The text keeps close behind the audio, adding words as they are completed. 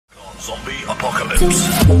Zombie apocalypse.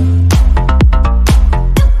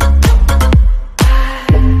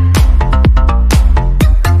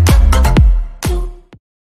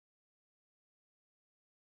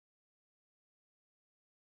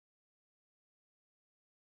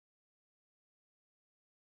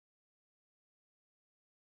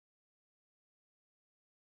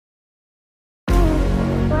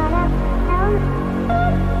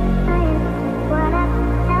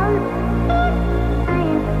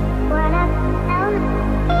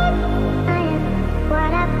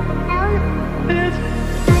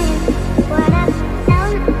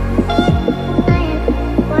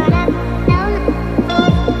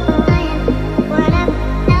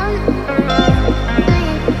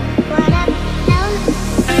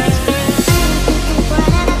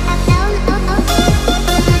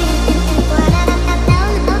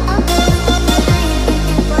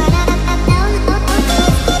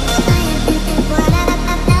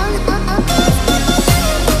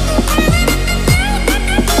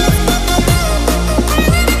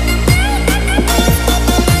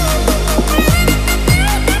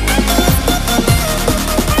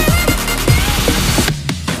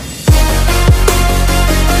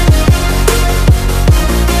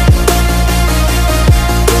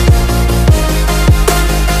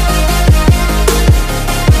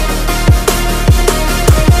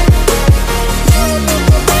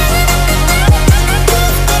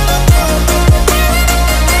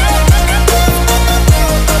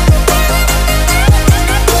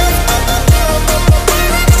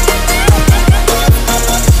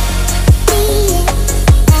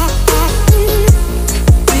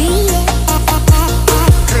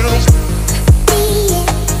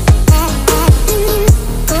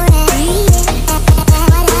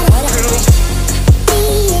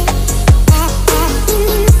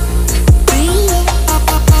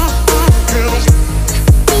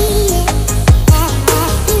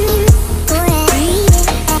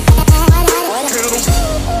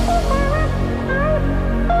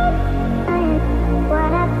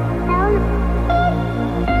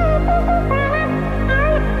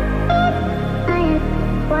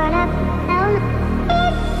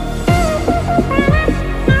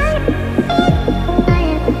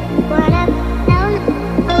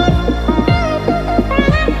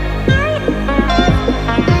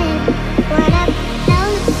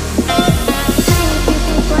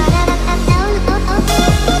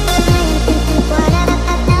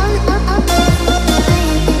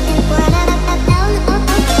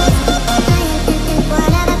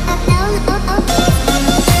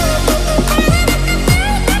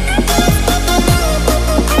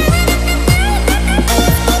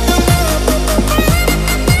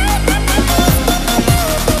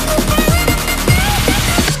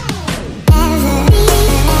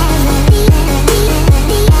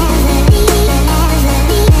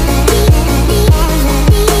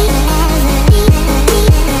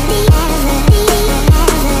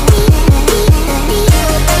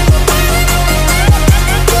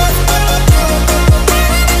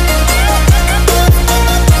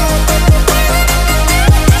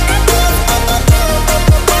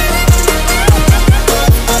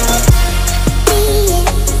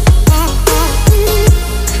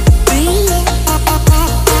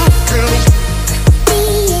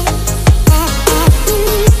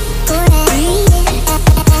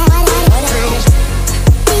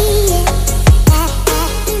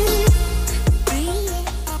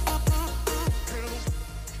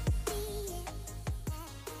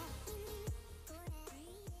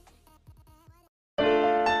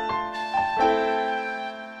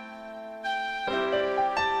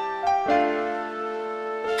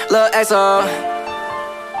 Lil' XO,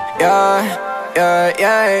 yeah, yeah,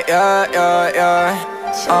 yeah, yeah, yeah, yeah.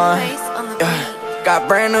 Got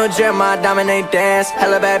brand new gym, my dominate dance.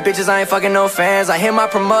 Hella bad bitches, I ain't fucking no fans. I hit my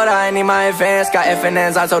promoter, I need my advance. Got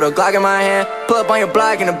FNNs, I told a Glock in my hand. Pull up on your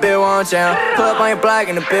block and the bill won't jam. Pull up on your block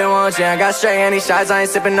and the bill won't jam. Got straight anti shots, I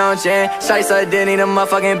ain't sipping on gin. Shawty said didn't need a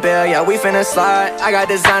motherfucking bill. Yeah, we finna slide. I got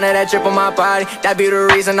designer that drip on my body. That be the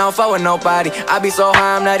reason I don't fuck with nobody. I be so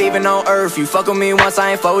high, I'm not even on earth. You fuck with me once,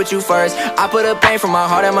 I ain't fuck with you first. I put a pain from my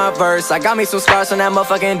heart in my verse. I got me some scars from that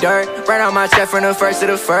motherfucking dirt. Ran on my chest from the first to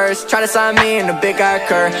the first. Try to sign me in the big guy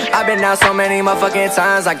curve. I been down so many motherfucking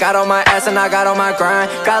times. I got on my ass and I got on my grind.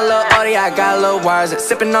 Got a little Audi, I got a little wires.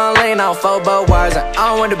 Sipping on lean, I don't fuck but wires. I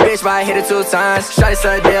don't want the bitch, but I hit it 2 times. Shawty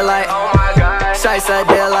said deal like, oh my god. Shawty said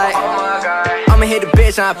deal like, oh my god. I'ma hit the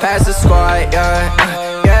bitch and I pass the squad, yeah.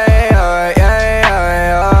 Yeah, yeah,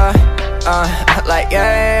 yeah, yeah. Like, yeah,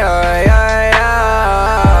 yeah, yeah, yeah.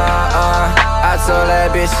 I told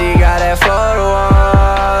that bitch she got that Florida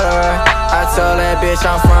water. I told that bitch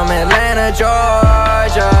I'm from Atlanta,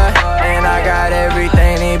 Georgia, and I got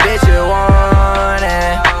everything these bitches want.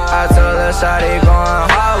 And I told her shawty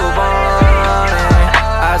going hard on it.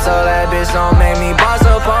 I told that bitch don't make me boss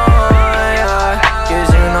up on ya,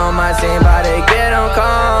 cause you know my team bout to get them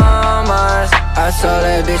commas. I told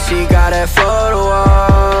that bitch she got that Florida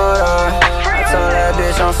water. I told that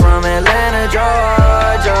bitch I'm from Atlanta,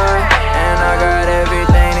 Georgia, and I got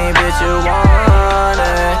everything these bitches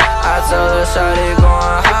wanted. I told her shawty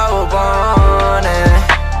going how on it.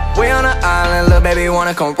 We on the island, little baby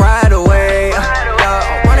wanna come right away.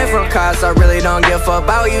 I'm running from cops, I really don't give a fuck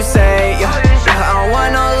about what you say. I don't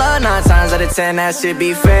want no love, 9 times out of 10 that shit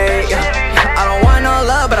be fake. I don't want no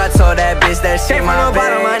love, but I told that bitch that shit my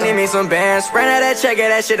bottom, I need me some bands. Ran out that check, get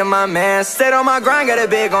that shit to my man. Stayed on my grind, got a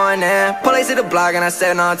big on there. Police hit the block and I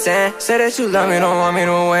said on 10. Say that you love me, don't want me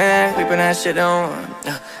to win. Weeping that shit don't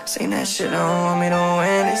sing that shit, don't want me to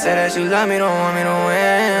win. They say that you love me, don't want me to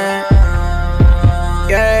win.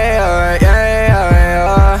 Yeah, yeah, yeah,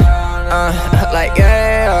 yeah. Like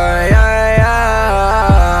yeah, yeah, yeah.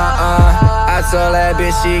 I told that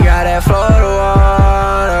bitch she got that Florida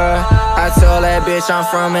water. I told that bitch I'm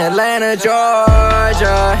from Atlanta,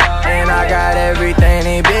 Georgia, and I got everything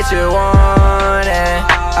these bitches want. And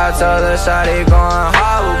I told her shawty going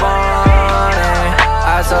hard on it.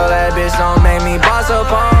 I told that bitch don't make me boss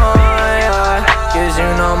up on ya, cause you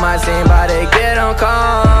know my team bout to get them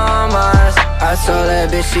commas. I told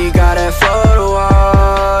that bitch she got that Florida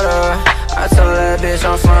water. I told that bitch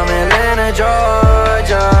I'm from Atlanta,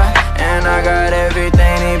 Georgia, and I got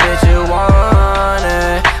everything these bitches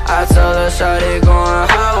wanted. I told her shawty going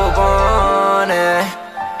how on it.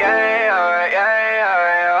 Yeah, yeah, yeah,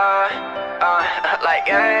 yeah. Like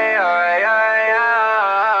yeah, yeah, yeah, yeah.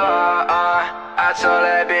 I told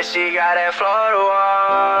that bitch she got that Florida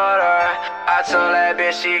water. I told that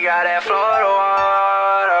bitch she got that Florida water.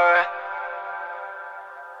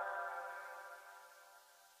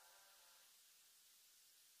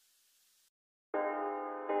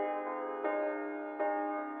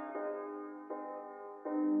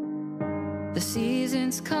 The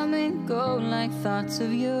seasons come and go like thoughts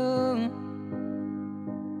of you.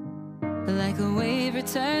 Like a wave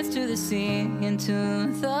returns to the sea, into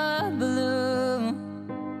the blue.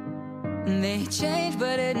 They change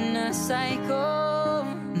but in a cycle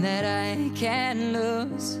that I can't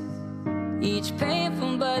lose. Each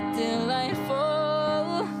painful but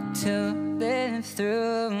delightful to live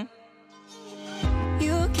through.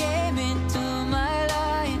 You came into my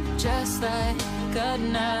life just like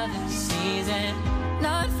another season.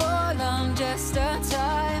 Not for long, just a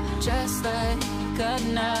time, just like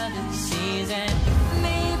another season.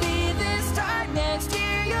 Maybe this time next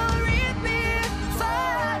year you'll reap me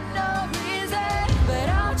for no reason, but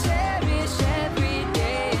I'll cherish every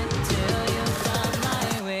day until you come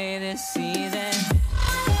my way this season.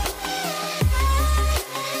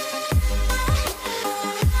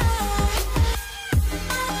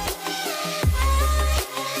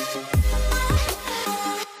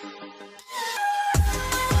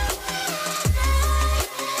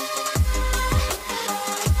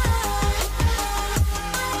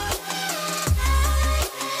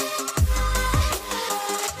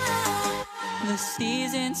 The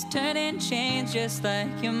seasons turn and change just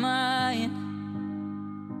like your mind.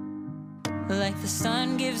 Like the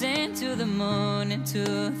sun gives into the moon, into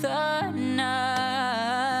the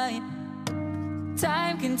night.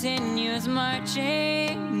 Time continues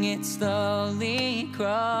marching, it slowly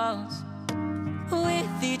crawls.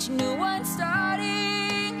 With each new one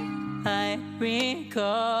starting, I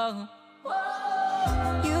recall.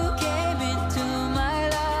 You came into my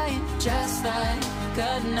life just like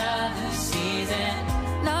another season.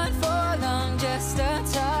 Not for long, just a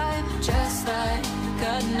time, just like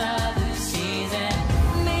another season.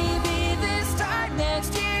 Maybe this time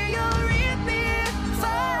next year you'll reap me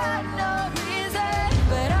for no reason,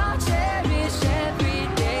 but I'll cherish every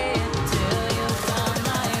day until you come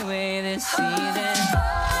my way this season.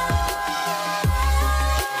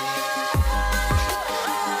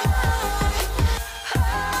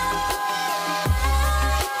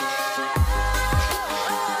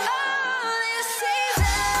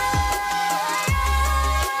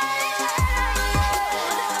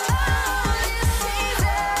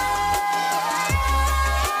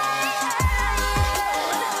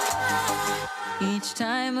 Each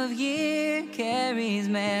time of year carries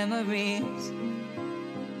memories,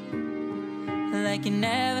 like a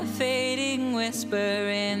never fading whisper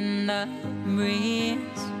in the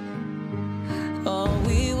breeze.